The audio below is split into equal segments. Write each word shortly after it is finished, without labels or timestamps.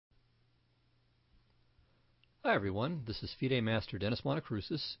Hi everyone, this is FIDE Master Dennis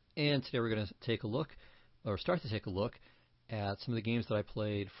Monokroussos, and today we're going to take a look, or start to take a look, at some of the games that I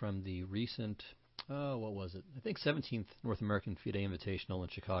played from the recent, what was it? I think 17th North American FIDE Invitational in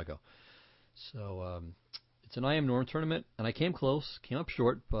Chicago. So it's an IM Norm tournament, and I came close, came up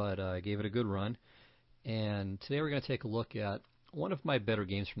short, but I gave it a good run. And today we're going to take a look at one of my better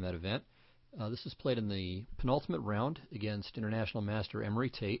games from that event. This is played in the penultimate round against International Master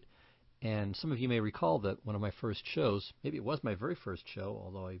Monokroussos-Tate. And some of you may recall that one of my first shows, maybe it was my very first show,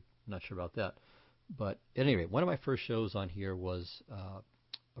 although I'm not sure about that. But at any rate, one of my first shows on here was a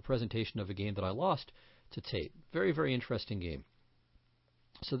presentation of a game that I lost to Tate. Very, very interesting game.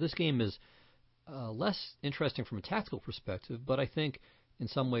 So this game is less interesting from a tactical perspective, but I think in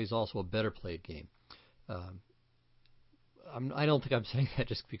some ways also a better played game. I don't think I'm saying that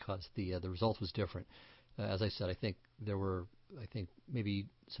just because the result was different. As I said, I think there were, maybe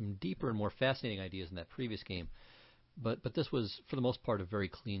some deeper and more fascinating ideas in that previous game. But this was, for the most part, a very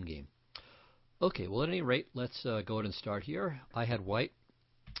clean game. Okay, well, at any rate, let's go ahead and start here. I had white,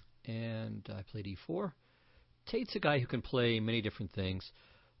 and I played e4. Tate's a guy who can play many different things.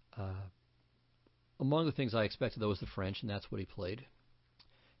 Among the things I expected, though, was the French, and that's what he played.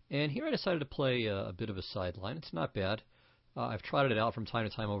 And here I decided to play a bit of a sideline. It's not bad. I've trotted it out from time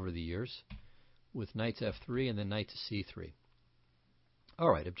to time over the years, with knight to f3 and then knight to c3. All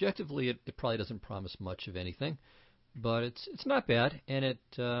right, objectively, it probably doesn't promise much of anything, but it's not bad, and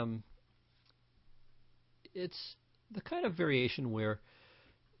it's the kind of variation where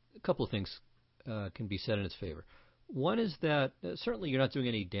a couple of things can be said in its favor. One is that certainly you're not doing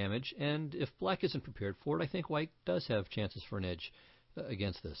any damage, and if black isn't prepared for it, I think white does have chances for an edge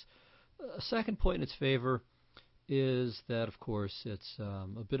against this. A second point in its favor is that, of course, it's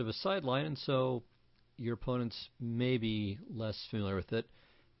a bit of a sideline, and so your opponents may be less familiar with it,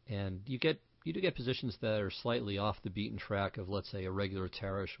 and you do get positions that are slightly off the beaten track of, let's say, a regular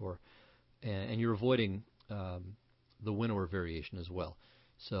Tarish, and you're avoiding the winnower variation as well.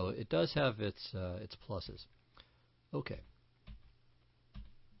 So it does have its pluses. Okay.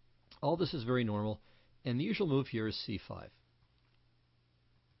 All this is very normal, and the usual move here is c5.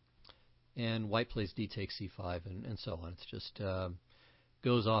 And white plays d takes c5, and so on. It just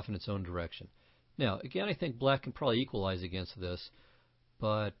goes off in its own direction. Now, again, I think black can probably equalize against this,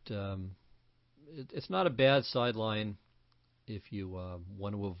 but it's not a bad sideline if you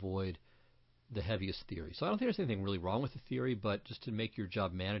want to avoid the heaviest theory. So I don't think there's anything really wrong with the theory, but just to make your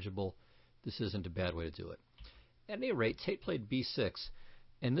job manageable, this isn't a bad way to do it. At any rate, Tate played b6,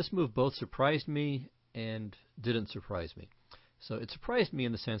 and this move both surprised me and didn't surprise me. So it surprised me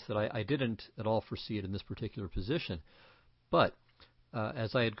in the sense that I didn't at all foresee it in this particular position. But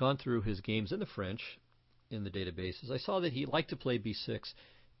as I had gone through his games in the French, in the databases, I saw that he liked to play b6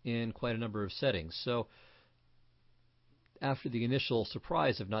 in quite a number of settings. So after the initial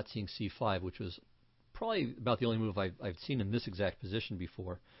surprise of not seeing c5, which was probably about the only move I've seen in this exact position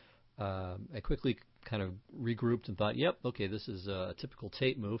before, I quickly kind of regrouped and thought, yep, okay, this is a typical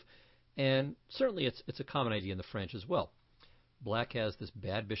Tate move. And certainly it's a common idea in the French as well. Black has this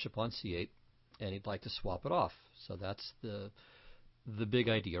bad bishop on c8, and he'd like to swap it off. So that's the big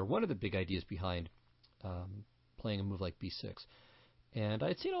idea, or one of the big ideas behind playing a move like b6. And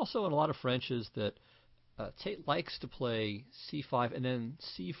I'd seen also in a lot of Frenches that Tate likes to play c5 and then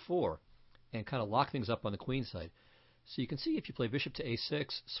c4 and kind of lock things up on the queen side. So you can see if you play bishop to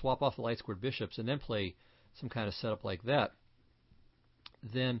a6, swap off the light squared bishops, and then play some kind of setup like that,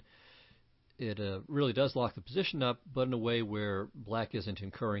 then it really does lock the position up, but in a way where black isn't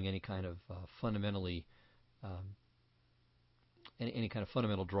incurring any kind of any kind of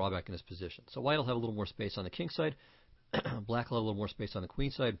fundamental drawback in this position. So white will have a little more space on the king side, black will have a little more space on the queen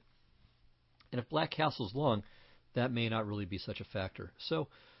side, and if black castles long, that may not really be such a factor. So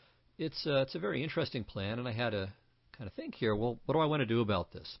it's a very interesting plan, and I had to kind of think here, well, what do I want to do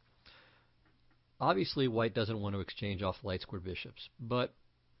about this? Obviously, white doesn't want to exchange off light squared bishops, but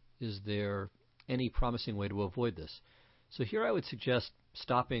is there any promising way to avoid this? So here I would suggest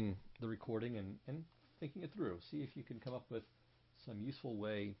stopping the recording and thinking it through. See if you can come up with some useful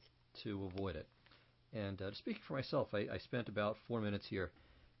way to avoid it. And speaking for myself, I spent about 4 minutes here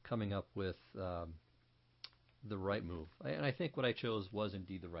coming up with the right move. And I think what I chose was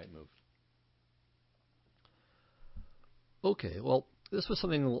indeed the right move. Okay, well, this was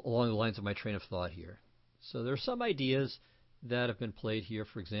something along the lines of my train of thought here. So there are some ideas that have been played here,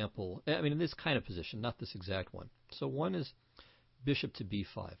 for example, I mean in this kind of position, not this exact one. So one is bishop to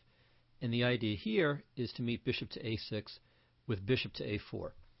b5. And the idea here is to meet bishop to a6 with bishop to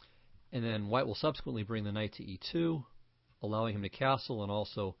a4. And then white will subsequently bring the knight to e2, allowing him to castle and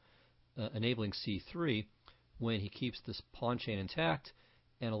also enabling c3, when he keeps this pawn chain intact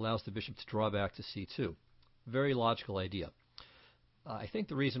and allows the bishop to draw back to c2. Very logical idea. I think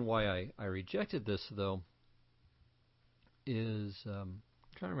the reason why I rejected this, though, is I'm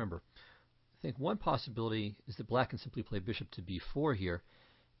trying to remember. I think one possibility is that black can simply play bishop to b4 here,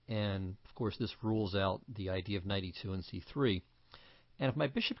 and of course this rules out the idea of knight e2 and c3. And if my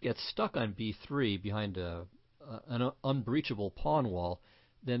bishop gets stuck on b3 behind an unbreachable pawn wall,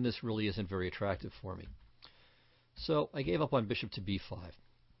 then this really isn't very attractive for me. So I gave up on bishop to b5.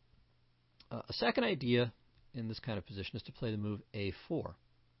 A second idea in this kind of position is to play the move a4.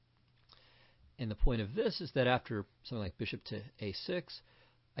 And the point of this is that after something like bishop to a6,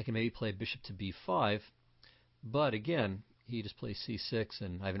 I can maybe play bishop to b5, but again, he just plays c6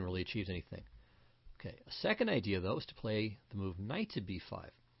 and I haven't really achieved anything. Okay, a second idea, though, is to play the move knight to b5.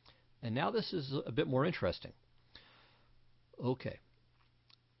 And now this is a bit more interesting. Okay.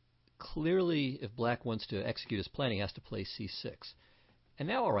 Clearly, if black wants to execute his plan, he has to play c6. And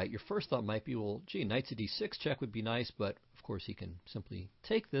now, all right, your first thought might be, well, gee, knight to d6 check would be nice, but of course he can simply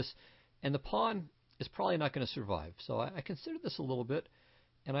take this, and the pawn is probably not going to survive. So I considered this a little bit,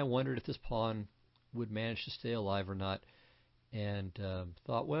 and I wondered if this pawn would manage to stay alive or not, and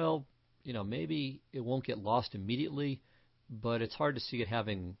thought, well, you know, maybe it won't get lost immediately, but it's hard to see it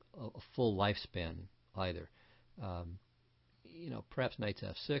having a full lifespan either. You know, perhaps knight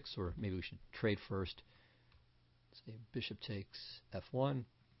to f6, or maybe we should trade first. Say bishop takes f1,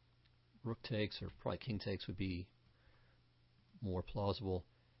 rook takes, or probably king takes would be more plausible.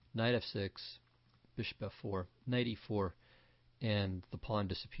 Knight f6, bishop f4, knight e4, and the pawn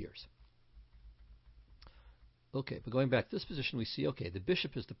disappears. Okay, but going back to this position, we see, okay, the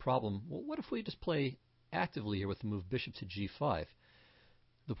bishop is the problem. Well, what if we just play actively here with the move bishop to g5?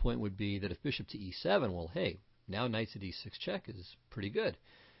 The point would be that if bishop to e7, well, hey, now knight to d6 check is pretty good.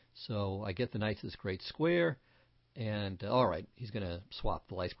 So I get the knight to this great square, and all right, he's going to swap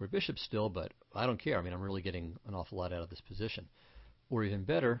the light square bishop still, but I don't care. I mean, I'm really getting an awful lot out of this position. Or even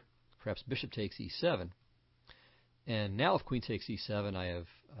better, perhaps bishop takes e7. And now if queen takes e7, I have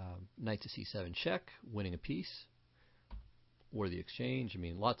knight to c7 check, winning a piece, or the exchange. I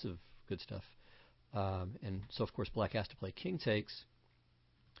mean, lots of good stuff. And so, of course, black has to play king takes.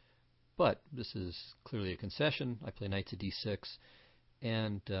 But this is clearly a concession. I play knight to d6.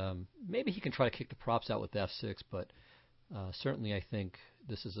 And maybe he can try to kick the props out with f6, but certainly I think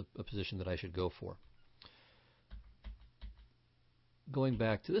this is a position that I should go for. Going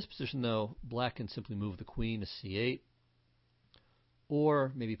back to this position, though, black can simply move the queen to c8,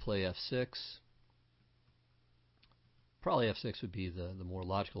 or maybe play f6. Probably f6 would be the more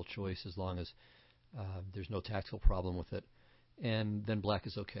logical choice, as long as there's no tactical problem with it, and then black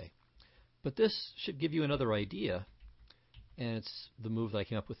is okay. But this should give you another idea, and it's the move that I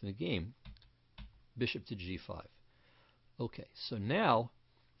came up with in the game, bishop to g5. Okay, so now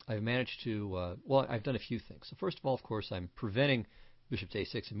I've managed to, well, I've done a few things. So first of all, of course, I'm preventing bishop to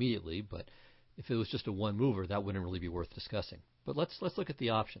a6 immediately, but if it was just a one mover, that wouldn't really be worth discussing. But let's look at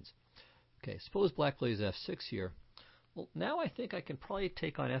the options. Okay, suppose black plays f6 here. Well, now I think I can probably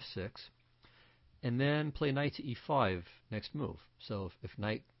take on f6 and then play knight to e5 next move. So if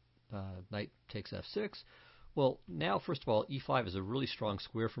knight takes f6, well, now first of all, e5 is a really strong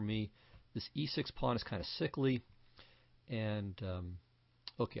square for me. This e6 pawn is kind of sickly, and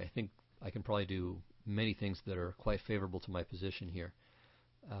okay, I think I can probably do many things that are quite favorable to my position here.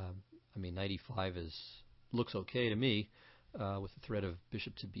 I mean, knight e5 looks okay to me, with the threat of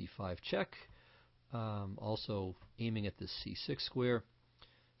bishop to b5 check. Also aiming at this c6 square.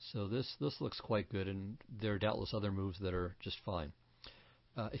 So this looks quite good, and there are doubtless other moves that are just fine.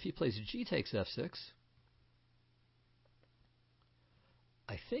 If he plays g takes f6,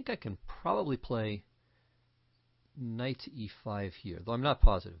 I think I can probably play knight to e5 here, though I'm not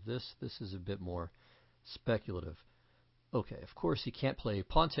positive. This is a bit more speculative. Okay, of course he can't play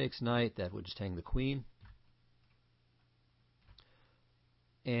pawn takes knight. That would just hang the queen.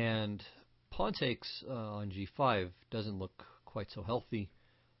 And pawn takes on g5 doesn't look quite so healthy.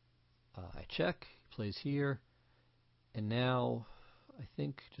 I check, plays here, and now I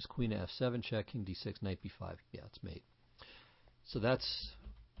think just queen to f7 check, king d6, knight b5. Yeah, it's mate. So that's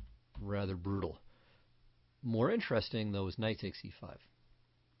rather brutal. More interesting, though, is knight takes e5.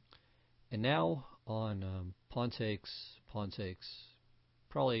 And now on pawn takes,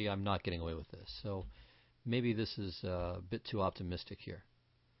 probably I'm not getting away with this. So maybe this is a bit too optimistic here.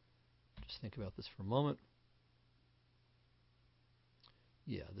 Just think about this for a moment.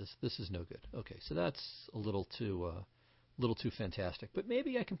 Yeah, this is no good. Okay, so that's a little too fantastic. But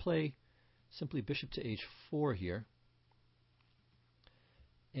maybe I can play simply bishop to h4 here.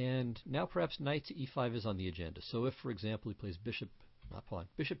 And now perhaps knight to e5 is on the agenda. So if, for example, he plays bishop, not pawn,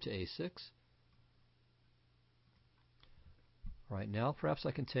 bishop to a6. All right, now perhaps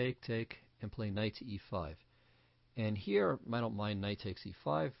I can take, and play knight to e5. And here, I don't mind knight takes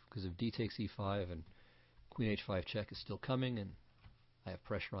e5, because if d takes e5 and queen h5 check is still coming, and I have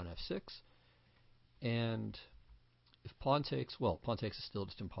pressure on f6. And if pawn takes, well, pawn takes is still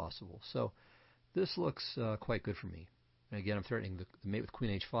just impossible. So this looks quite good for me. And again, I'm threatening the mate with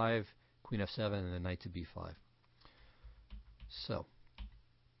queen h5, queen f7, and then knight to b5. So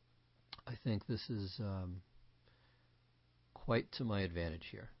I think this is quite to my advantage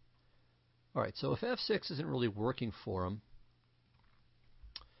here. All right, so if f6 isn't really working for him,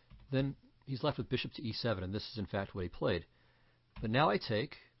 then he's left with bishop to e7, and this is in fact what he played. But now I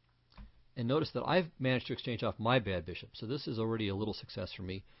take, and notice that I've managed to exchange off my bad bishop, so this is already a little success for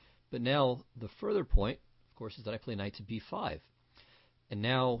me. But now the further point, of course, is that I play knight to b5. And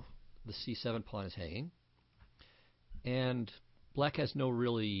now the c7 pawn is hanging, and black has no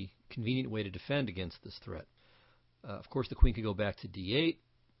really convenient way to defend against this threat. Of course, the queen could go back to d8,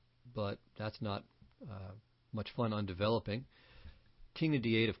 but that's not much fun on developing. King to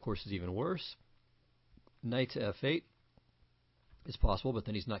d8, of course, is even worse. Knight to f8 is possible, but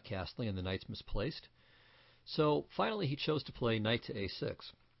then he's not castling and the knight's misplaced. So finally he chose to play knight to a6.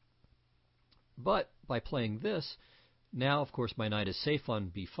 But by playing this, now of course my knight is safe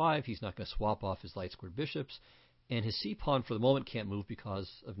on b5. He's not going to swap off his light squared bishops, and his c-pawn for the moment can't move because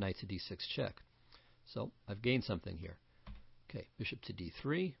of knight to d6 check. So I've gained something here. Okay, bishop to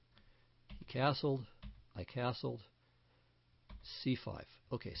d3. He castled. I castled. c5.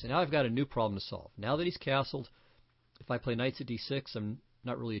 Okay, so now I've got a new problem to solve. Now that he's castled, if I play knight to d6, I'm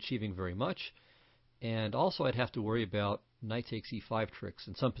not really achieving very much. And also I'd have to worry about knight takes e5 tricks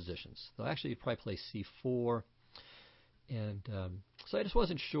in some positions. Though actually you'd probably play c4. And so I just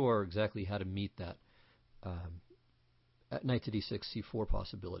wasn't sure exactly how to meet that knight to d6, c4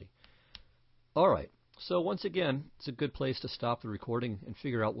 possibility. All right. So once again, it's a good place to stop the recording and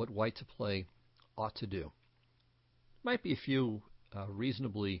figure out what white to play ought to do. Might be a few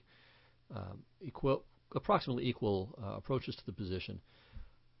reasonably approximately equal approaches to the position,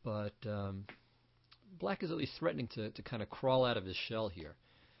 but black is at least threatening to kind of crawl out of his shell here,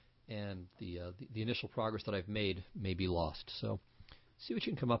 and the initial progress that I've made may be lost. So see what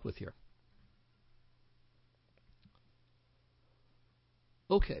you can come up with here.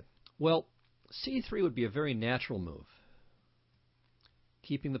 Okay, well, c3 would be a very natural move,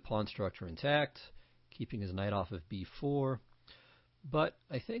 keeping the pawn structure intact, keeping his knight off of b4. But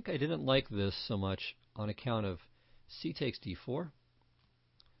I think I didn't like this so much on account of c takes d4,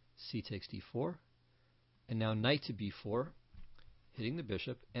 c takes d4, and now knight to b4, hitting the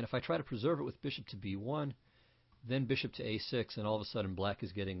bishop. And if I try to preserve it with bishop to b1, then bishop to a6, and all of a sudden black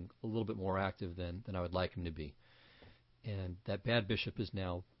is getting a little bit more active than I would like him to be. And that bad bishop is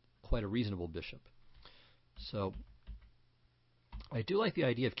now quite a reasonable bishop. So I do like the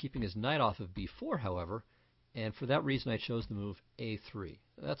idea of keeping his knight off of b4, however, and for that reason I chose the move a3.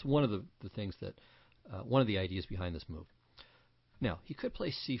 That's one of the things that, one of the ideas behind this move. Now, he could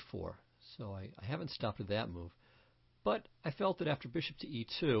play c4, so I haven't stopped at that move, but I felt that after bishop to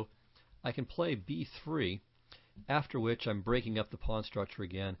e2, I can play b3, after which I'm breaking up the pawn structure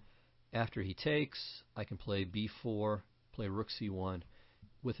again. After he takes, I can play b4, play rook c1,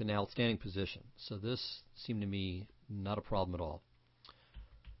 with an outstanding position. So this seemed to me not a problem at all.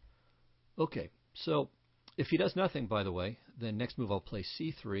 Okay, so if he does nothing, by the way, then next move I'll play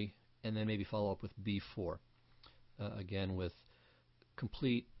c3, and then maybe follow up with b4. Again, with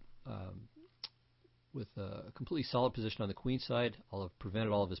complete a completely solid position on the queen side. I'll have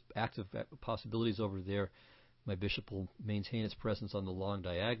prevented all of his active possibilities over there. My bishop will maintain its presence on the long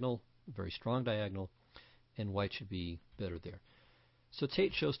diagonal, a very strong diagonal, and white should be better there. So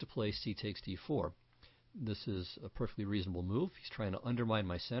Tate chose to play c takes d4. This is a perfectly reasonable move. He's trying to undermine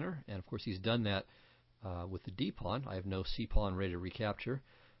my center, and of course he's done that with the d-pawn. I have no c-pawn ready to recapture.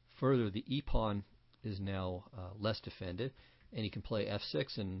 Further, the e-pawn is now less defended, and he can play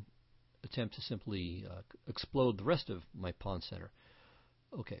f6 and attempt to simply explode the rest of my pawn center.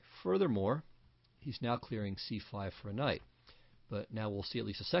 Okay, furthermore, he's now clearing c5 for a knight. But now we'll see at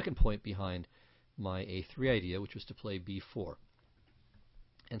least a second point behind my a3 idea, which was to play b4.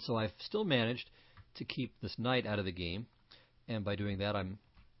 And so I've still managed to keep this knight out of the game, and by doing that I'm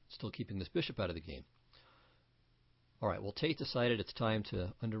still keeping this bishop out of the game. Alright, well, Tate decided it's time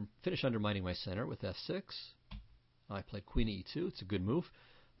to finish undermining my center with f6. I played queen to e2. It's a good move.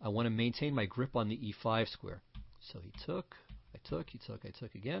 I want to maintain my grip on the e5 square. So he took, I took, he took, I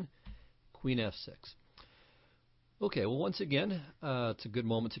took again. Queen f6. Okay, well, once again, it's a good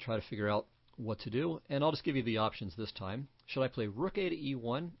moment to try to figure out what to do, and I'll just give you the options this time. Should I play Rook A to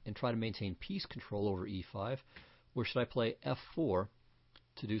E1 and try to maintain piece control over E5, or should I play F4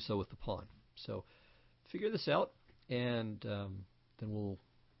 to do so with the pawn? So figure this out, and then we'll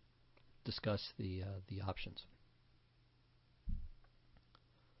discuss the options.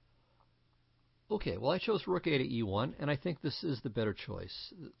 Okay, well, I chose Rook A to E1, and I think this is the better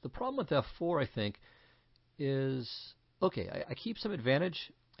choice. The problem with F4, I think, is, okay, I keep some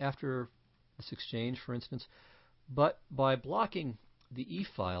advantage after this exchange, for instance, but by blocking the E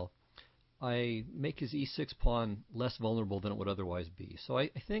file, I make his E6 pawn less vulnerable than it would otherwise be. So I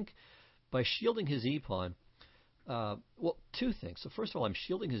think by shielding his E pawn, well, two things. So first of all, I'm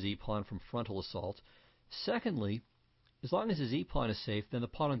shielding his E pawn from frontal assault. Secondly, as long as his E pawn is safe, then the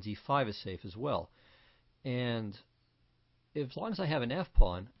pawn on D5 is safe as well. And as long as I have an F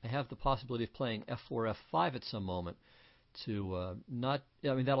pawn, I have the possibility of playing F4, F5 at some moment to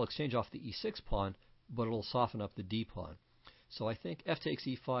that'll exchange off the E6 pawn, but it'll soften up the D pawn. So I think F takes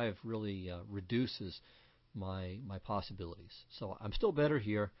E5 really reduces my possibilities. So I'm still better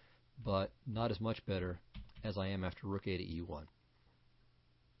here, but not as much better as I am after Rook A to E1.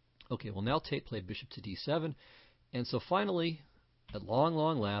 Okay, well, now Tate played Bishop to D7, and so finally, at long,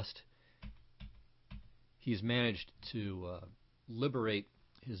 long last, he's managed to liberate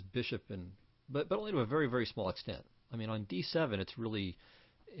his bishop, but only to a very, very small extent. I mean, on D7, it's really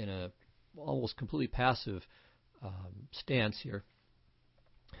in a almost completely passive stance here.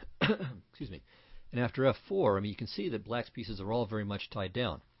 Excuse me. And after F4, I mean, you can see that black's pieces are all very much tied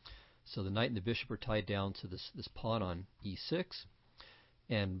down. So the knight and the bishop are tied down to this pawn on E6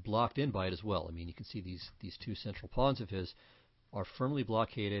 and blocked in by it as well. I mean, you can see these two central pawns of his are firmly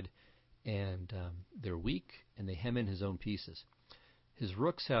blockaded, and they're weak, and they hem in his own pieces. His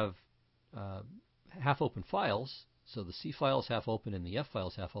rooks have half-open files, so the C file is half-open and the F file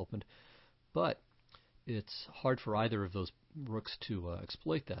is half-opened, but it's hard for either of those rooks to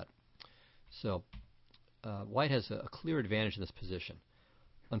exploit that. So White has a clear advantage in this position.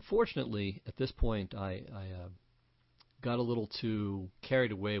 Unfortunately, at this point, I got a little too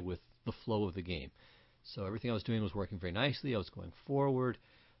carried away with the flow of the game. So everything I was doing was working very nicely. I was going forward,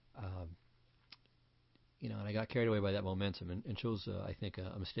 and I got carried away by that momentum and chose, I think,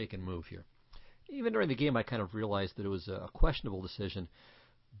 a mistaken move here. Even during the game, I kind of realized that it was a questionable decision,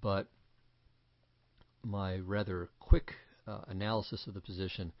 but my rather quick analysis of the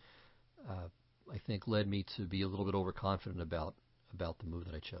position, I think, led me to be a little bit overconfident about the move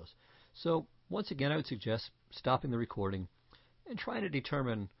that I chose. So once again, I would suggest stopping the recording and trying to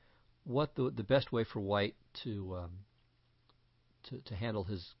determine what the best way for White to handle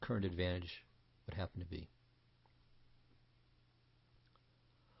his current advantage would happen to be.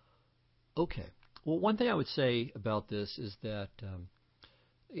 Okay. Well, one thing I would say about this is that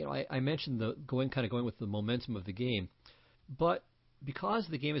I mentioned the going with the momentum of the game, but because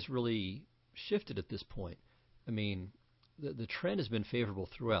the game has really shifted at this point, I mean, the trend has been favorable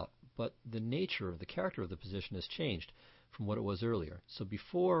throughout, but the nature, the character of the position has changed from what it was earlier. So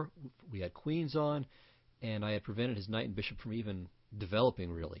before, we had queens on, and I had prevented his knight and bishop from even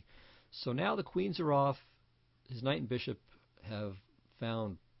developing, really. So now the queens are off. His knight and bishop have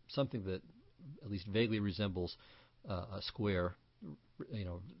found something that at least vaguely resembles a square,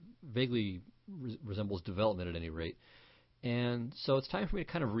 vaguely resembles development at any rate. And so it's time for me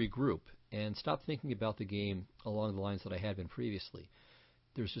to kind of regroup and stop thinking about the game along the lines that I had been previously.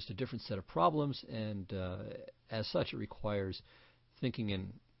 There's just a different set of problems, and as such, it requires thinking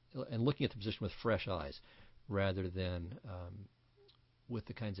and looking at the position with fresh eyes, rather than with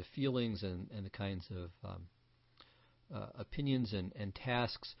the kinds of feelings and the kinds of opinions and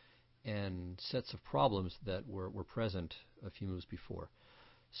tasks and sets of problems that were present a few moves before.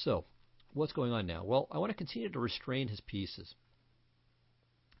 So, what's going on now? Well, I want to continue to restrain his pieces.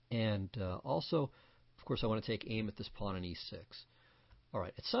 And also, of course, I want to take aim at this pawn on E6. All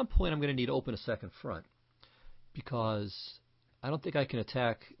right, at some point I'm going to need to open a second front, because I don't think I can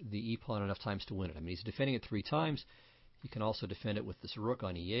attack the E pawn enough times to win it. I mean, he's defending it 3 times. He can also defend it with this rook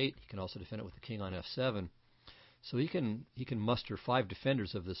on E8. He can also defend it with the king on F7. So he can muster 5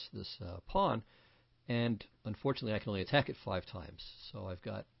 defenders of this pawn, and unfortunately I can only attack it 5 times. So I've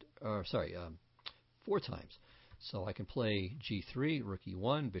got, 4 times. So I can play G3, rook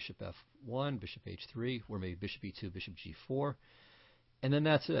E1, bishop F1, bishop H3, or maybe bishop E2, bishop G4, and then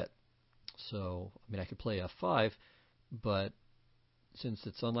that's it. So, I mean, I could play F5, but since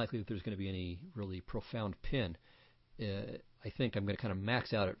it's unlikely that there's going to be any really profound pin, I think I'm going to kind of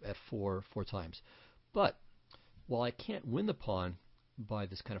max out at 4 times. But while I can't win the pawn by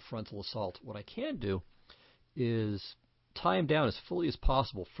this kind of frontal assault, what I can do is tie him down as fully as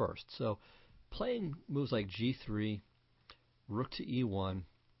possible first. So playing moves like g3, rook to e1,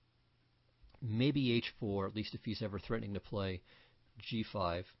 maybe h4, at least if he's ever threatening to play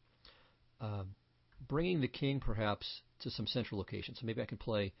g5, bringing the king perhaps to some central location. So maybe I can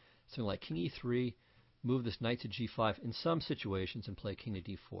play something like king e3, move this knight to g5 in some situations, and play king to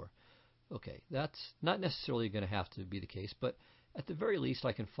d4. Okay, that's not necessarily going to have to be the case, but at the very least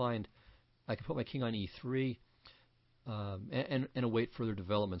I can put my king on e3 and await further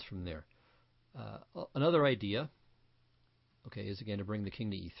developments from there. Another idea, okay, is again to bring the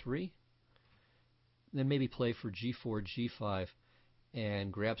king to e3, then maybe play for g4, g5,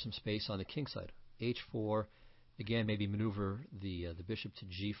 and grab some space on the king side. h4, again, maybe maneuver the bishop to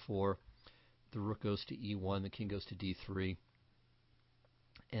g4, the rook goes to e1, the king goes to d3.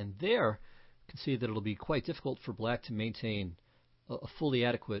 And there, you can see that it'll be quite difficult for black to maintain a fully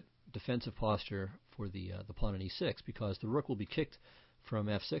adequate defensive posture for the pawn on e6, because the rook will be kicked from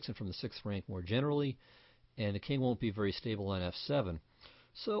f6 and from the 6th rank more generally, and the king won't be very stable on f7.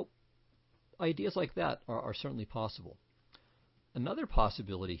 So ideas like that are certainly possible. Another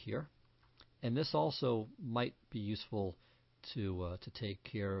possibility here, and this also might be useful to take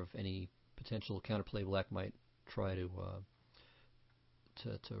care of any potential counterplay black might try to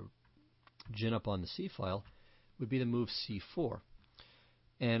gin up on the c file, would be the move c4.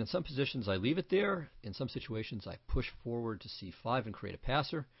 And in some positions I leave it there. In some situations I push forward to c5 and create a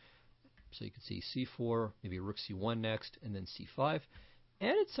passer. So you can see c4, maybe rook c1 next, and then c5.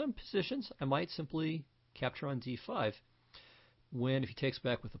 And in some positions I might simply capture on d5, when if he takes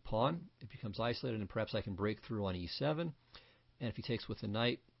back with the pawn, it becomes isolated and perhaps I can break through on e7. And if he takes with the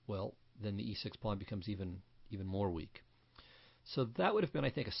knight, well, then the e6 pawn becomes even more weak. So that would have been, I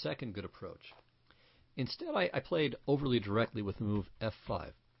think, a second good approach. Instead, I played overly directly with the move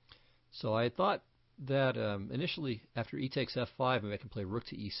f5. So I thought that initially, after e takes f5, maybe I can play rook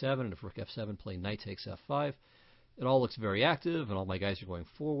to e7, and if rook f7, play knight takes f5. It all looks very active, and all my guys are going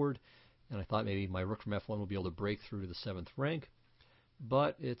forward, and I thought maybe my rook from f1 will be able to break through to the 7th rank,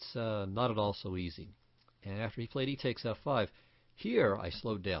 but it's not at all so easy. And after he played e takes f5, here I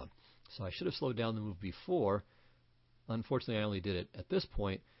slowed down. So I should have slowed down the move before. Unfortunately, I only did it at this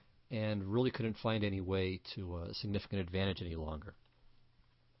point, and really couldn't find any way to a significant advantage any longer.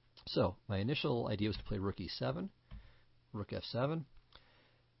 So my initial idea was to play rook e7, rook f7,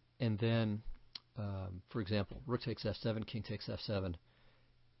 and then, for example, rook takes f7, king takes f7,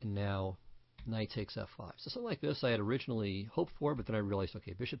 and now knight takes f5. So something like this I had originally hoped for, but then I realized,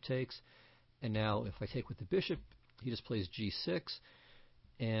 okay, bishop takes, and now if I take with the bishop, he just plays g6,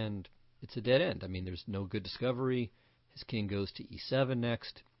 and it's a dead end. I mean, there's no good discovery. His king goes to e7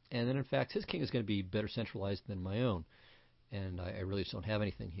 next, and then in fact his king is going to be better centralized than my own, and I really just don't have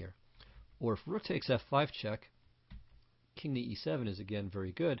anything here. Or if rook takes f5 check, king to e7 is again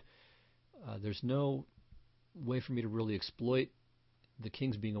very good. There's no way for me to really exploit the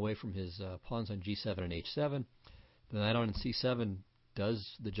king's being away from his pawns on g7 and h7. The knight on c7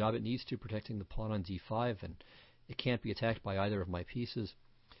 does the job it needs to, protecting the pawn on d5, and it can't be attacked by either of my pieces.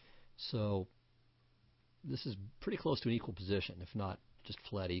 So this is pretty close to an equal position, if not just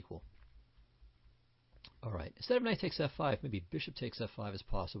flat equal. Alright, instead of knight takes f5, maybe bishop takes f5 is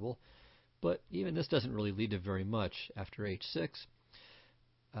possible, but even this doesn't really lead to very much after h6.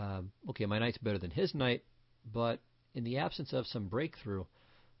 Okay, my knight's better than his knight, but in the absence of some breakthrough,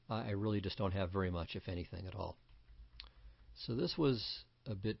 I really just don't have very much, if anything at all. So this was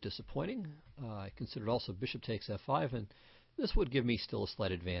a bit disappointing. I considered also bishop takes f5, and this would give me still a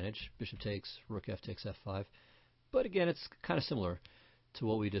slight advantage. Bishop takes, rook f takes f5. But again, it's kind of similar to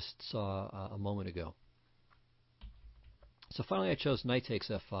what we just saw a moment ago. So finally I chose knight takes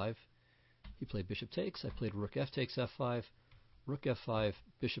f5. He played bishop takes. I played rook f takes f5, rook f5,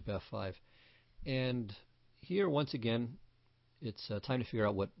 bishop f5. And here, once again, it's time to figure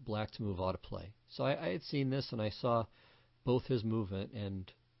out what black's move ought to play. So I had seen this, and I saw both his movement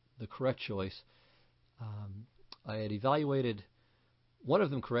and the correct choice. I had evaluated one of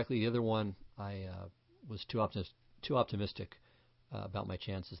them correctly. The other one, I was too optimistic about my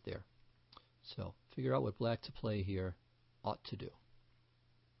chances there. So figure out what black to play here ought to do.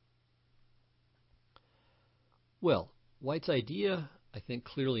 Well, white's idea, I think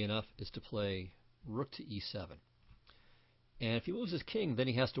clearly enough, is to play rook to e7. And if he moves his king, then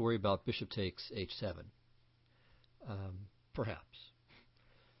he has to worry about bishop takes h7. Perhaps.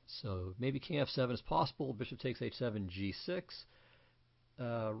 So maybe king f7 is possible, bishop takes h7, g6.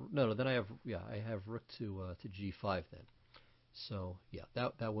 No, then I have rook to g5 then. So yeah,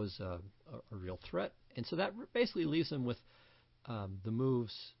 that was a real threat. And so that basically leaves him with the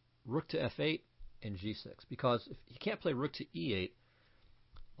moves rook to f8, and g6, because if he can't play rook to e8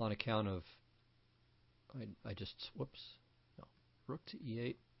 on account of I just rook to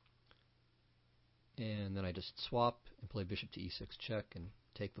e8, and then I just swap and play bishop to e6 check and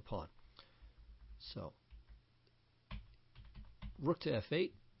take the pawn. So rook to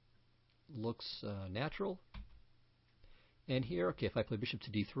f8 looks natural. And here, okay, if I play bishop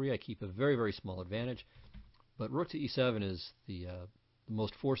to d3, I keep a very, very small advantage. But rook to e7 is the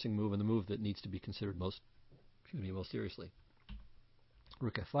most forcing move, and the move that needs to be considered most seriously.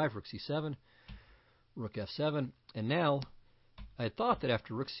 Rook f5, rook c7, rook f7, and now I had thought that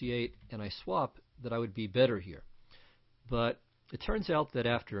after rook c8 and I swap that I would be better here. But it turns out that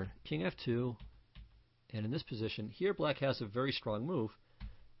after king f2, and in this position, here black has a very strong move,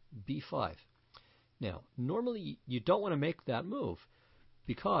 b5. Now, normally you don't want to make that move,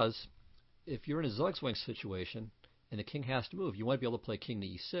 because if you're in a Zugzwang situation and the king has to move, you want to be able to play king to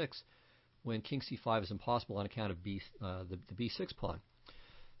e6 when king c5 is impossible on account of the b6 pawn.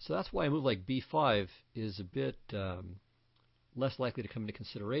 So that's why a move like b5 is a bit less likely to come into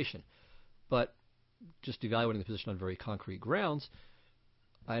consideration. But just evaluating the position on very concrete grounds,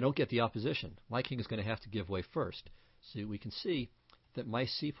 I don't get the opposition. My king is going to have to give way first. So we can see that my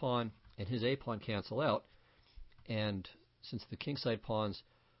c pawn and his a pawn cancel out, and since the kingside pawns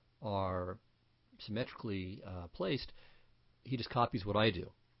are symmetrically placed, he just copies what I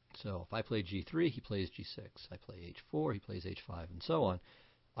do. So if I play g3, he plays g6. I play h4, he plays h5, and so on.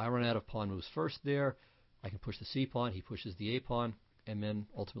 I run out of pawn moves first there. I can push the c pawn, he pushes the a pawn, and then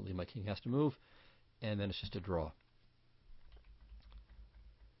ultimately my king has to move, and then it's just a draw.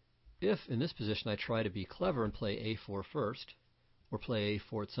 If in this position I try to be clever and play a4 first, or play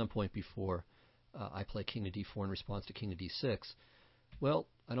a4 at some point before I play king to d4 in response to king to d6, well,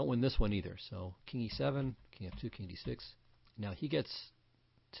 I don't win this one either. So king e7, king f2, king d6. Now he gets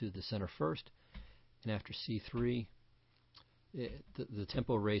to the center first, and after c3, the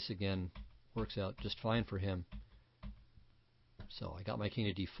tempo race again works out just fine for him. So I got my king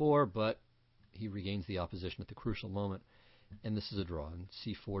to d4, but he regains the opposition at the crucial moment, and this is a draw, and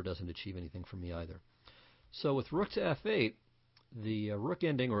c4 doesn't achieve anything for me either. So with rook to f8, the rook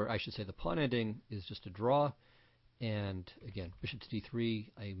ending, or I should say the pawn ending, is just a draw. And again, bishop to d3,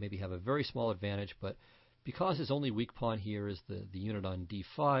 I maybe have a very small advantage, but because his only weak pawn here is the unit on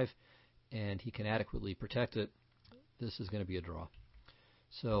d5, and he can adequately protect it, this is going to be a draw.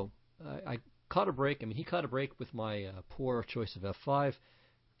 So I caught a break. I mean, he caught a break with my poor choice of f5,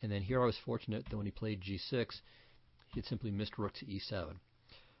 and then here I was fortunate that when he played g6, he had simply missed rook to e7.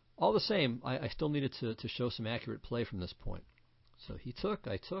 All the same, I still needed to show some accurate play from this point. So he took,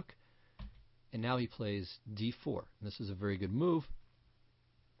 I took, and now he plays d4. And this is a very good move,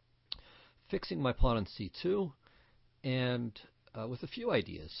 fixing my pawn on c2, and with a few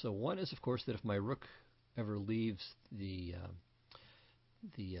ideas. So one is, of course, that if my rook ever leaves the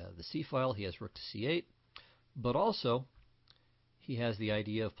c file, he has rook to c8. But also, he has the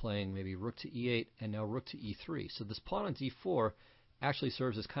idea of playing maybe rook to e8 and now rook to e3. So this pawn on d4 actually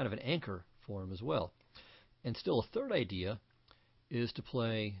serves as kind of an anchor for him as well. And still a third idea is to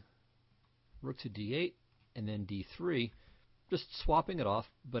play rook to d8 and then d3, just swapping it off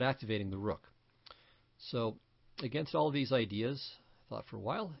but activating the rook. So against all of these ideas, I thought for a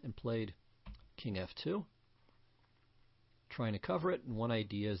while and played king f2, trying to cover it. And one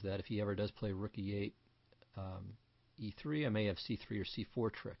idea is that if he ever does play rook e8, e3, I may have c3 or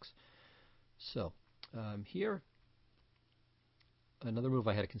c4 tricks. So here, another move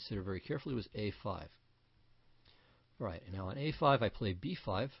I had to consider very carefully was a5. Right, and now on a5 I play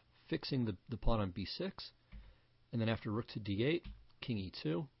b5, fixing the pawn on b6, and then after rook to d8, king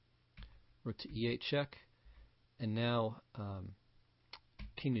e2, rook to e8 check, and now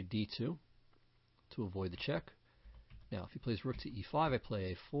king to d2 to avoid the check. Now if he plays rook to e5, I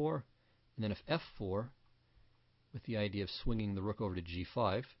play a4, and then if f4, with the idea of swinging the rook over to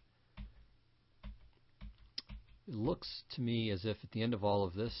g5, it looks to me as if at the end of all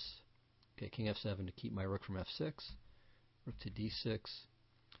of this, okay, king f7 to keep my rook from f6, rook to d6,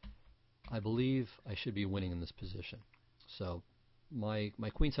 I believe I should be winning in this position. So my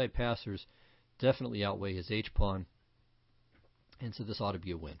queenside passers definitely outweigh his h-pawn, and so this ought to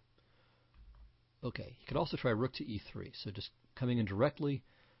be a win. Okay, he could also try rook to e3, so just coming in directly,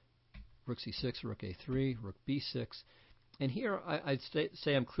 rook c6, rook a3, rook b6, and here I'd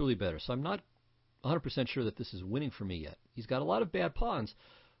say I'm clearly better, so I'm not 100% sure that this is winning for me yet. He's got a lot of bad pawns,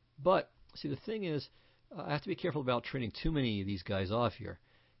 but see, the thing is, I have to be careful about trading too many of these guys off here.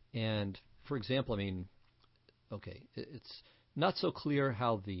 And for example, I mean, okay, it's not so clear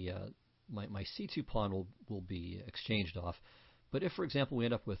how the my c2 pawn will be exchanged off, But if, for example, we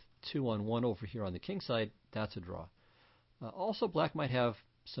end up with 2-on-1 over here on the king side, that's a draw. Also, black might have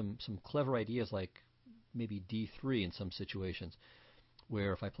some clever ideas like maybe d3 in some situations,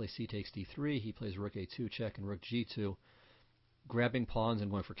 where if I play c takes d3, he plays rook a2 check and rook g2, grabbing pawns and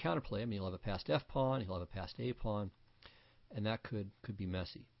going for counterplay. I mean, he'll have a passed f pawn, he'll have a passed a pawn, and that could be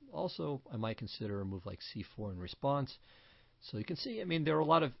messy. Also, I might consider a move like c4 in response. So you can see, I mean, there are a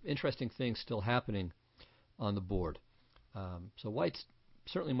lot of interesting things still happening on the board. So white's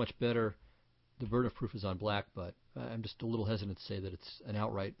certainly much better. The burden of proof is on black, but I'm just a little hesitant to say that it's an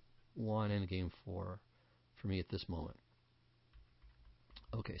outright one endgame for me at this moment.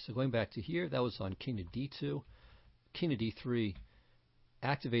 Okay, so going back to here, that was on king to d2. King to d3,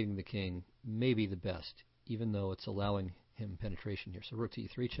 activating the king may be the best, even though it's allowing him penetration here. So rook to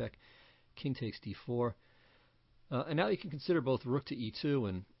e3 check, king takes d4. And now you can consider both rook to e2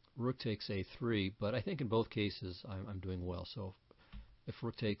 and rook takes a3, but I think in both cases I'm doing well. So if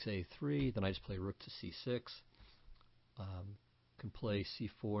rook takes a3, then I just play rook to c6. Can play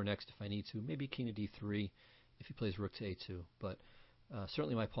c4 next if I need to. Maybe king to d3 if he plays rook to a2. But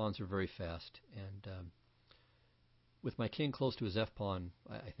certainly my pawns are very fast, and with my king close to his f-pawn,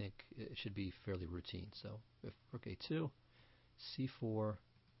 I think it should be fairly routine. So if rook a2, c4,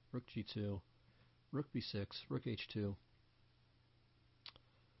 rook g2, rook b6, rook h2.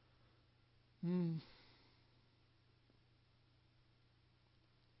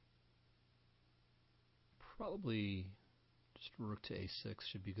 Probably just rook to a6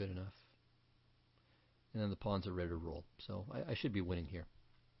 should be good enough. And then the pawns are ready to roll. So I should be winning here.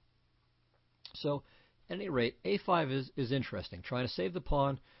 So at any rate, a5 is interesting. Trying to save the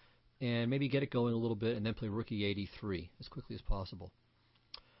pawn and maybe get it going a little bit and then play rook e8, e3 as quickly as possible.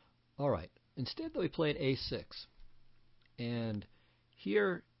 All right. Instead, though, he played a6. And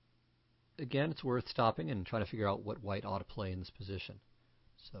here, again, it's worth stopping and trying to figure out what white ought to play in this position.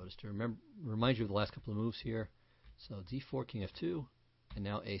 So just to remind you of the last couple of moves here. So d4, king f2, and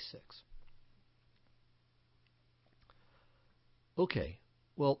now a6. Okay,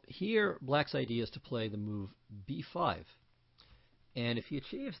 well, here black's idea is to play the move b5. And if he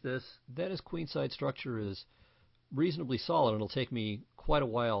achieves this, then his queenside structure is reasonably solid, and it'll take me quite a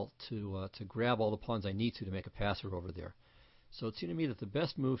while to grab all the pawns I need to make a passer over there. So it seemed to me that the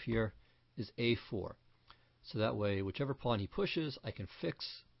best move here is a4. So that way, whichever pawn he pushes, I can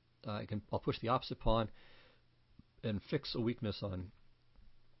fix. I'll push the opposite pawn and fix a weakness on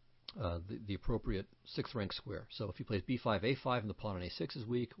the appropriate sixth rank square. So if he plays b5, a5, and the pawn on a6 is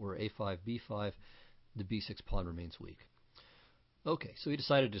weak, or a5, b5, the b6 pawn remains weak. Okay, so he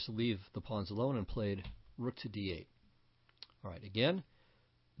decided to just leave the pawns alone and played rook to d8. All right, again,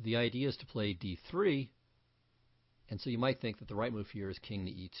 the idea is to play d3, and so you might think that the right move here is king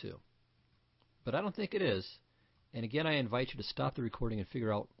to e2. But I don't think it is. And again, I invite you to stop the recording and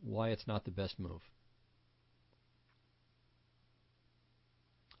figure out why it's not the best move.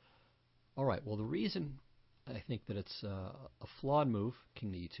 All right, well, the reason I think that it's a flawed move,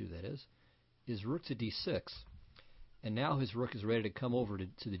 king to e2 that is rook to d6. And now his rook is ready to come over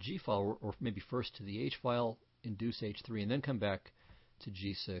to the g file, or maybe first to the h file, induce h3, and then come back to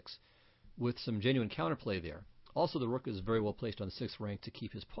g6 with some genuine counterplay there. Also, the rook is very well placed on the sixth rank to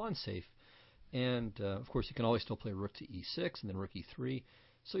keep his pawn safe. And, of course, he can always still play rook to e6 and then rook e3.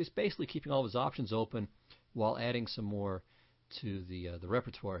 So he's basically keeping all of his options open while adding some more to the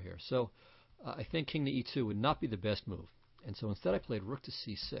repertoire here. So I think king to e2 would not be the best move. And so instead I played rook to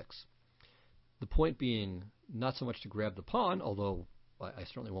c6. The point being not so much to grab the pawn, although I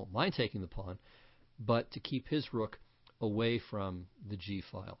certainly won't mind taking the pawn, but to keep his rook away from the g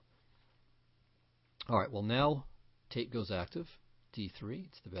file. All right, well, now Tate goes active. d3,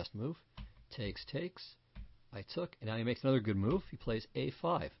 it's the best move. Takes, I took, and now he makes another good move. He plays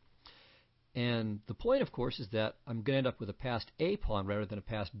a5. And the point, of course, is that I'm going to end up with a passed a pawn rather than a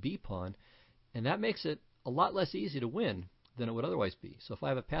passed b pawn, and that makes it a lot less easy to win than it would otherwise be. So if I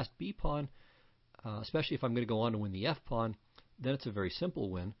have a passed b pawn, especially if I'm going to go on to win the f pawn, then it's a very simple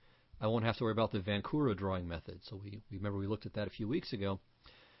win. I won't have to worry about the Vancouver drawing method. So we remember we looked at that a few weeks ago.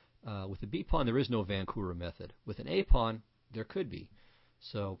 With the b pawn, there is no Vancouver method. With an a pawn, there could be.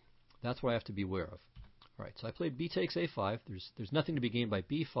 So that's what I have to be aware of. All right, so I played b takes a5. There's nothing to be gained by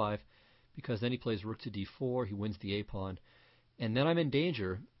b5 because then he plays rook to d4. He wins the a pawn. And then I'm in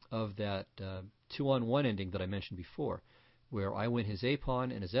danger of that 2-on-1 ending that I mentioned before, where I win his a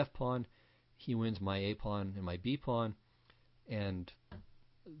pawn and his f pawn. He wins my a pawn and my b pawn. And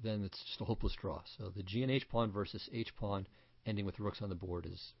then it's just a hopeless draw. So the g and h pawn versus h pawn ending with rooks on the board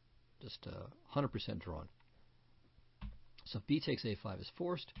is just 100% drawn. So b takes a5 is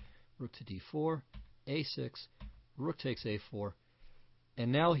forced. Rook to d4, a6, rook takes a4.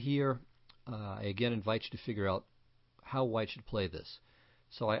 And now here, I again invite you to figure out how white should play this.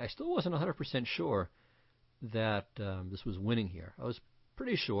 So I still wasn't 100% sure that this was winning here. I was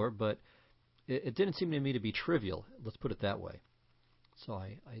pretty sure, but it didn't seem to me to be trivial. Let's put it that way. So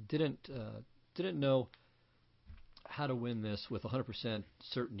I didn't know how to win this with 100%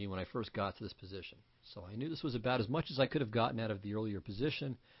 certainty when I first got to this position. So I knew this was about as much as I could have gotten out of the earlier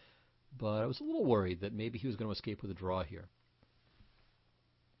position, but I was a little worried that maybe he was going to escape with a draw here.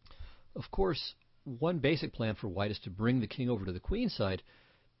 Of course, one basic plan for white is to bring the king over to the queen side,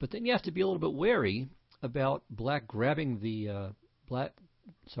 but then you have to be a little bit wary about black grabbing the black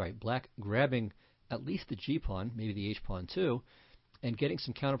grabbing at least the g pawn, maybe the h pawn too, and getting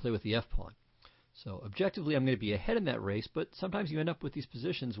some counterplay with the f pawn. So objectively, I'm going to be ahead in that race, but sometimes you end up with these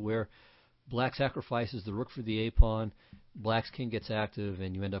positions where black sacrifices the rook for the a pawn, black's king gets active,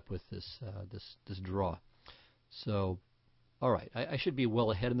 and you end up with this draw. So, all right, I should be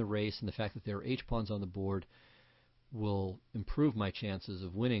well ahead in the race, and the fact that there are h pawns on the board will improve my chances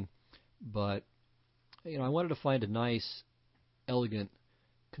of winning. But I wanted to find a nice, elegant,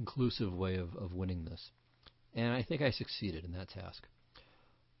 conclusive way of winning this, and I think I succeeded in that task.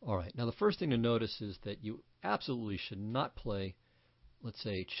 All right, now the first thing to notice is that you absolutely should not play, let's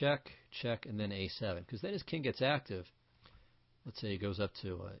say, check, check, and then a7, because then his king gets active. Let's say he goes up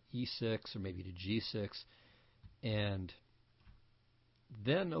to e6 or maybe to g6, and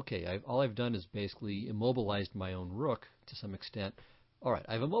then, okay, all I've done is basically immobilized my own rook to some extent. All right,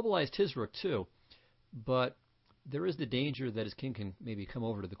 I've immobilized his rook too, but there is the danger that his king can maybe come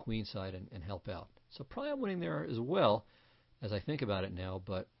over to the queen side and help out. So probably I'm winning there as well, as I think about it now,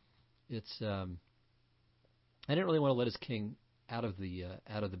 but it's I didn't really want to let his king out of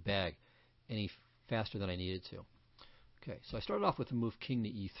the bag any faster than I needed to. Okay, so I started off with the move king to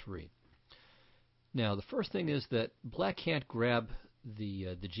e3. Now the first thing is that black can't grab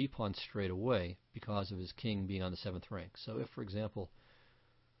the g pawn straight away because of his king being on the 7th rank. So if, for example,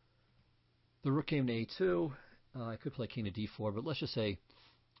 the rook came to a2, I could play king to d4, but let's just say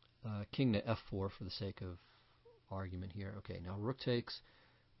king to f4 for the sake of argument here. Okay, now rook takes.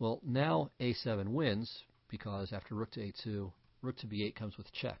 Well, now a7 wins because after rook to a2, rook to b8 comes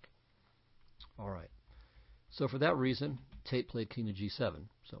with check. All right. So for that reason, Tate played king to g7.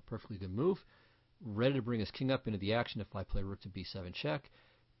 So perfectly good move. Ready to bring his king up into the action if I play rook to b7 check.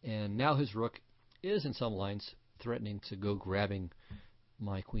 And now his rook is, in some lines, threatening to go grabbing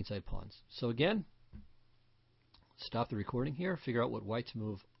my queenside pawns. So again, stop the recording here, figure out what white's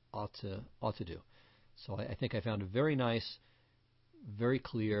move ought to do. So I think I found a very nice, very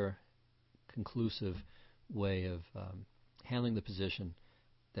clear, conclusive way of handling the position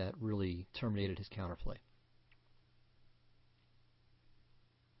that really terminated his counterplay.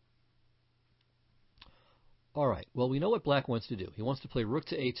 All right, well, we know what black wants to do. He wants to play rook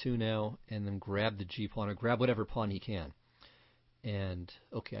to a2 now and then grab the g pawn or grab whatever pawn he can. And,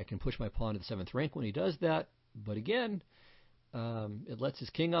 okay, I can push my pawn to the 7th rank when he does that, but again, it lets his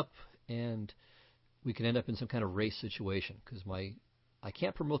king up, and we can end up in some kind of race situation because I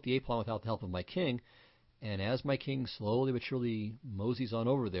can't promote the a pawn without the help of my king, and as my king slowly but surely moseys on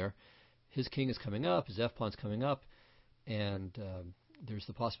over there, his king is coming up, his f pawn's coming up, and there's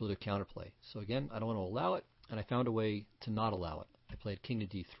the possibility of counterplay. So again, I don't want to allow it, and I found a way to not allow it. I played king to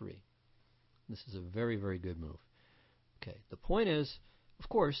d3. This is a very, very good move. Okay, the point is, of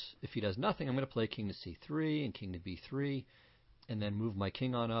course, if he does nothing, I'm going to play king to c3 and king to b3, and then move my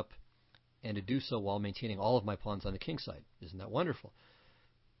king on up, and to do so while maintaining all of my pawns on the king side. Isn't that wonderful?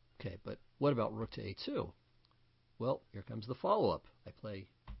 Okay, but what about rook to a2? Well, here comes the follow-up. I play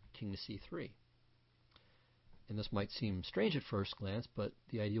king to c3. And this might seem strange at first glance, but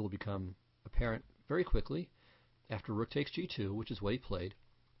the idea will become apparent very quickly. After rook takes g2, which is what he played,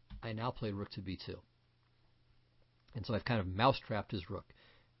 I now play rook to b2. And so I've kind of mousetrapped his rook.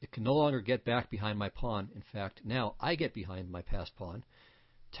 It can no longer get back behind my pawn. In fact, now I get behind my passed pawn.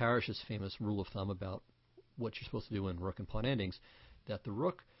 Tarash's famous rule of thumb about what you're supposed to do in rook and pawn endings, that the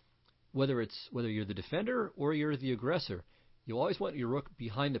rook, whether you're the defender or you're the aggressor, you always want your rook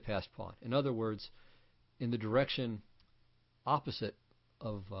behind the passed pawn. In other words, in the direction opposite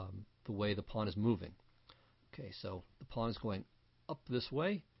of the way the pawn is moving. Okay, so the pawn is going up this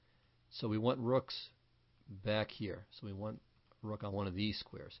way, so we want rooks back here. So we want rook on one of these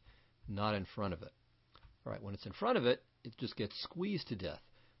squares, not in front of it. All right, when it's in front of it, it just gets squeezed to death,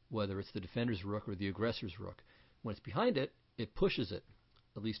 whether it's the defender's rook or the aggressor's rook. When it's behind it, it pushes it,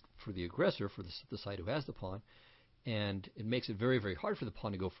 at least for the aggressor, for the side who has the pawn, and it makes it very, very hard for the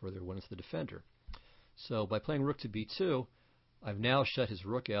pawn to go further when it's the defender. So by playing rook to b2, I've now shut his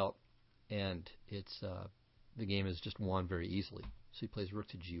rook out, and it's the game is just won very easily. So he plays rook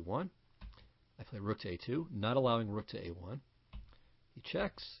to g1. I play rook to a2, not allowing rook to a1. He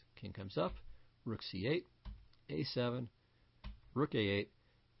checks, king comes up, rook c8, a7, rook a8,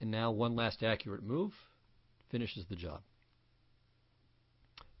 and now one last accurate move finishes the job.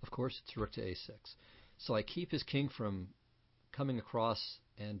 Of course, it's rook to a6. So I keep his king from coming across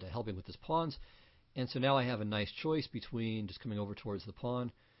and helping with his pawns, and so now I have a nice choice between just coming over towards the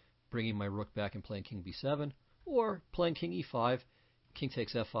pawn, bringing my rook back and playing king b7, or playing king e5, king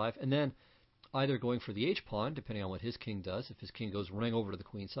takes f5, and then either going for the h-pawn, depending on what his king does. If his king goes running over to the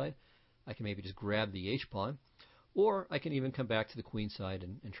queen side, I can maybe just grab the h-pawn, or I can even come back to the queen side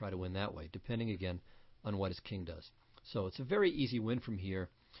and try to win that way, depending, again, on what his king does. So it's a very easy win from here,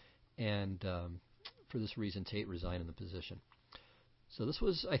 and for this reason, Tate resigned in the position. So this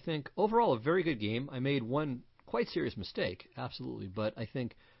was, I think, overall a very good game. I made one quite serious mistake, absolutely, but I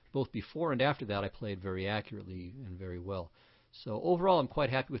think both before and after that I played very accurately and very well. So overall, I'm quite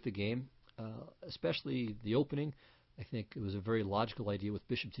happy with the game, especially the opening. I think it was a very logical idea with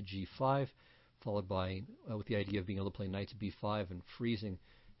bishop to g5, followed by with the idea of being able to play knight to b5 and freezing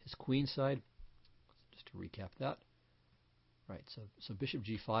his queen side. Just to recap that. Right, so bishop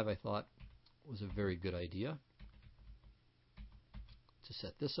g5 I thought was a very good idea to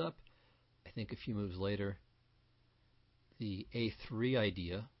set this up. I think a few moves later, the a3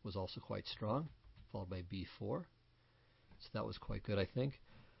 idea was also quite strong, followed by b4. So that was quite good, I think.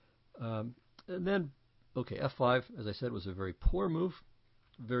 And then, okay, f5, as I said, was a very poor move,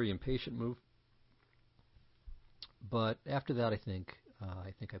 very impatient move. But after that, I think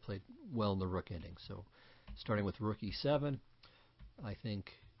I played well in the rook ending. So starting with rook e7, I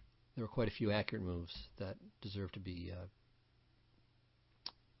think there were quite a few accurate moves that deserve to be,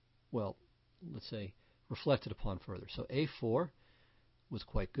 well, let's say, reflected upon further. So a4 was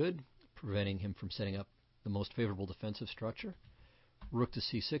quite good, preventing him from setting up the most favorable defensive structure. Rook to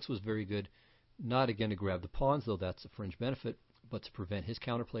c6 was very good, not again to grab the pawns, though that's a fringe benefit, but to prevent his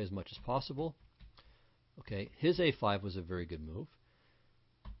counterplay as much as possible. Okay, his a5 was a very good move.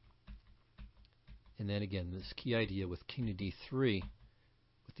 And then again, this key idea with king to d3,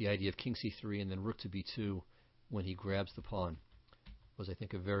 with the idea of king c3 and then rook to b2 when he grabs the pawn, was, I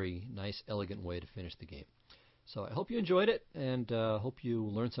think, a very nice, elegant way to finish the game. So I hope you enjoyed it, and hope you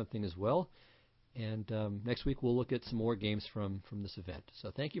learned something as well. And next week we'll look at some more games from this event. So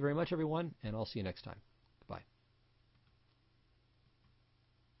thank you very much, everyone, and I'll see you next time.